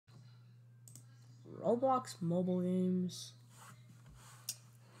Roblox mobile games.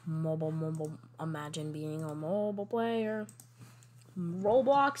 Mobile. Imagine being a mobile player.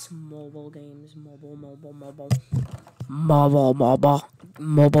 Roblox mobile games. Mobile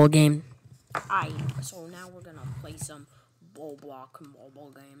game. So now we're gonna play some Roblox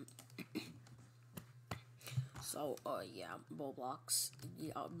mobile game. So yeah, Roblox,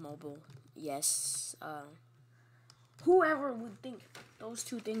 mobile. Yes. Whoever would think those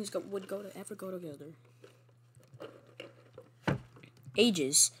two things would ever go together?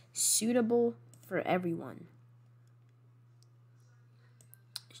 Ages suitable for everyone.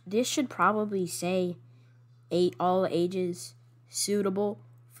 This should probably say all ages suitable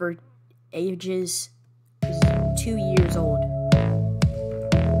for ages 2 years old.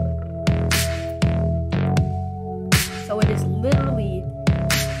 So it is literally,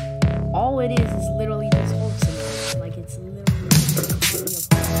 all it is literally this whole symbol. Like it's literally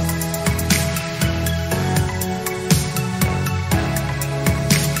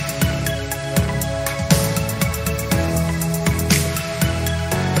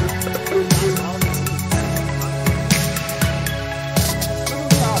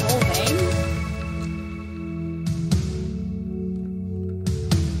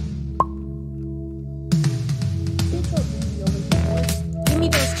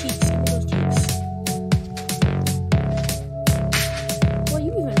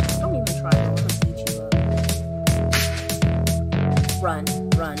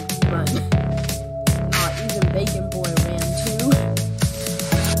Run. Even Bacon Boy ran too.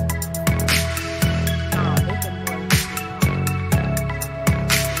 Bacon Boy.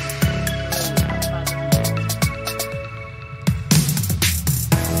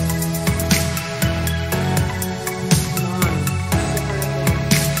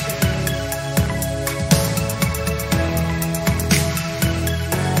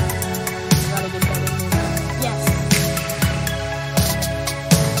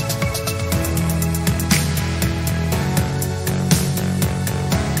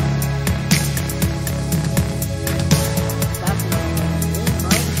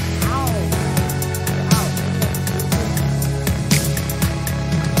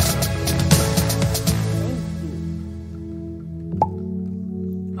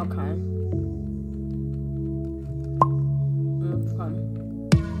 Okay. Fun.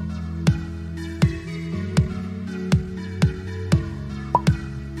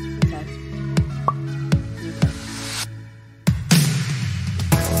 Okay.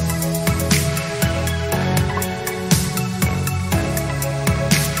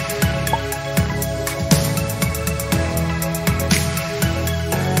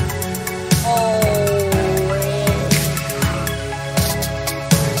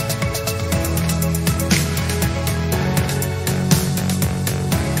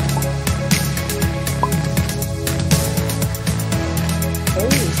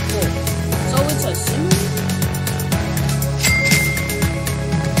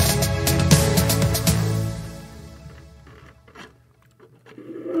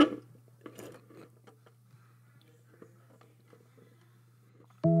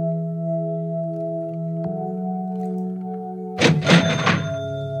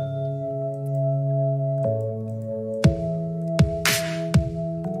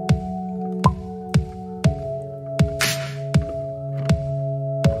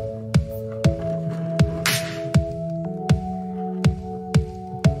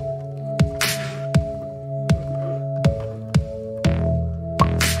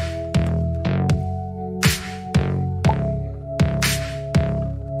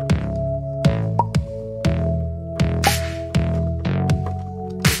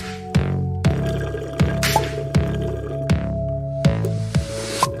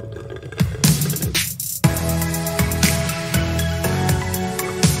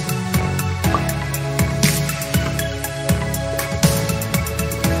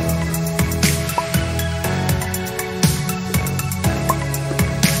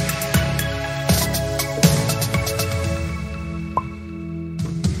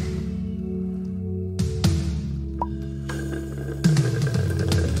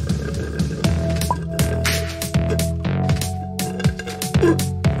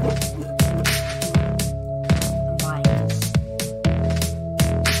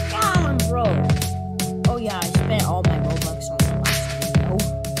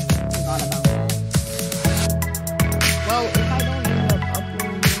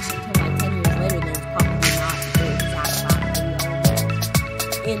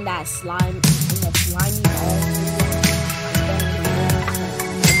 Slime in the slimy ball.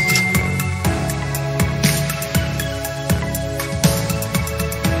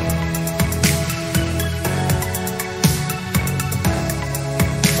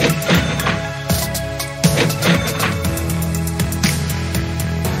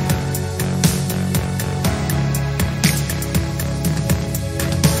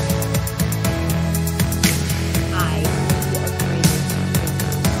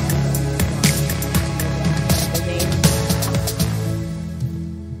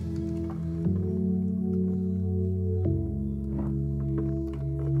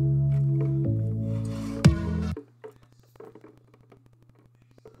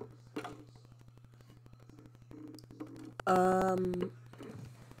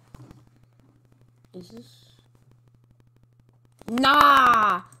 Is this?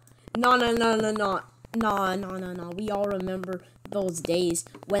 Nah! No. We all remember those days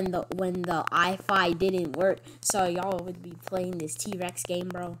when the Wi-Fi didn't work, so y'all would be playing this T-Rex game,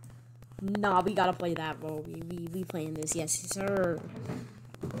 bro. Nah, we gotta play that, bro. We playing this, yes, sir.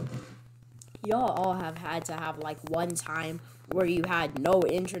 Y'all all have had to have like one time where you had no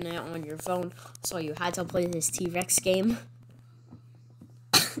internet on your phone, so you had to play this T-Rex game.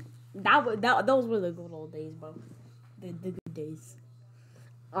 Those were the good old days, bro. The good days.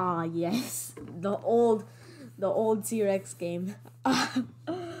 Ah, yes, the old T-Rex game.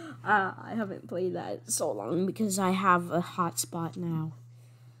 I haven't played that so long because I have a hotspot now.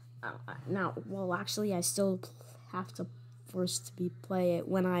 Well, actually, I still have to play it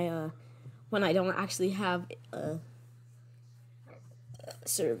when I don't actually have a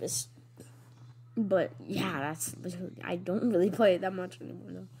service. But yeah, that's literally, I don't really play it that much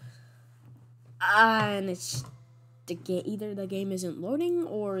anymore though. And it's either the game isn't loading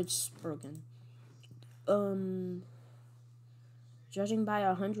or it's broken. Judging by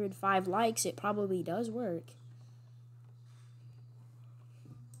 105 likes, it probably does work.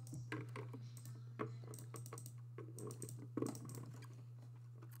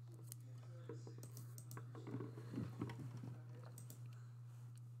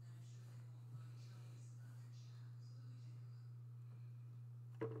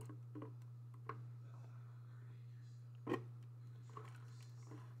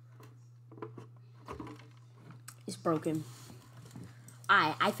 It's broken.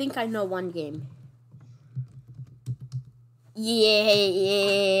 I think I know one game.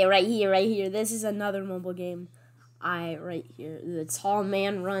 Yeah, right here. This is another mobile game. Right here, the tall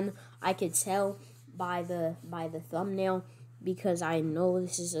man run. I could tell by the thumbnail because I know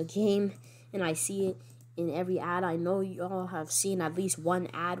this is a game and I see it in every ad. I know you all have seen at least one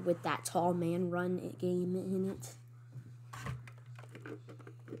ad with that tall man run game in it.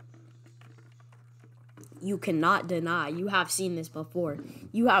 You cannot deny. You have seen this before.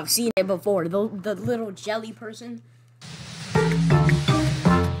 You have seen it before. The little jelly person.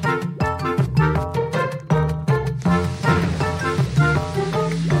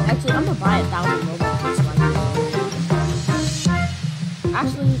 Actually, I'm gonna buy 1,000 Robux.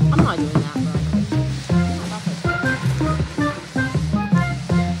 Actually, I'm not doing that, bro.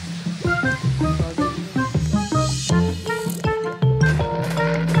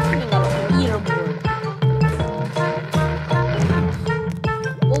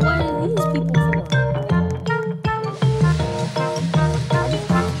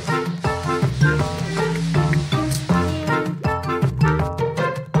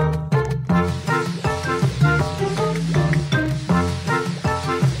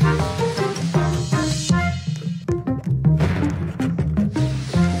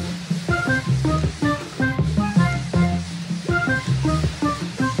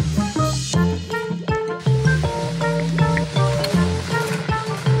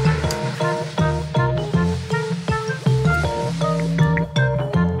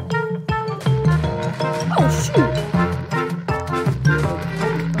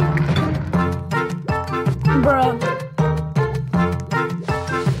 Bruh.